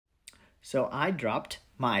So I dropped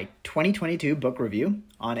my 2022 book review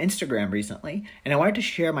on Instagram recently, and I wanted to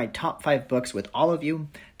share my top 5 books with all of you.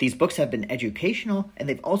 These books have been educational, and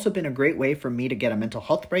they've also been a great way for me to get a mental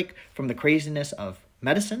health break from the craziness of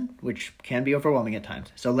medicine, which can be overwhelming at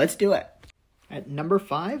times. So let's do it. At number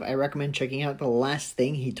 5, I recommend checking out The Last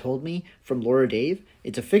Thing He Told Me from Laura Dave.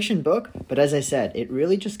 It's a fiction book, but as I said, it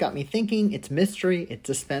really just got me thinking. It's mystery, it's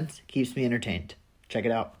suspense, keeps me entertained. Check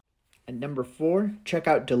it out. At number 4, check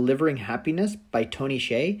out Delivering Happiness by Tony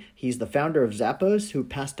Hsieh. He's the founder of Zappos, who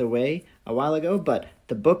passed away a while ago, but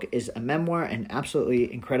the book is a memoir and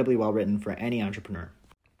absolutely incredibly well written for any entrepreneur.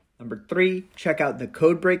 Number 3, check out The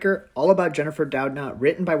Codebreaker, all about Jennifer Doudna,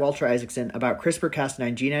 written by Walter Isaacson about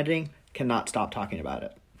CRISPR-Cas9 gene editing. Cannot stop talking about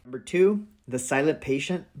it. Number 2, The Silent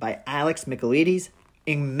Patient by Alex Michaelides,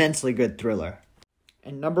 immensely good thriller.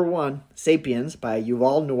 And number 1, Sapiens by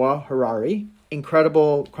Yuval Noah Harari,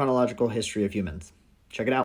 incredible chronological history of humans. Check it out.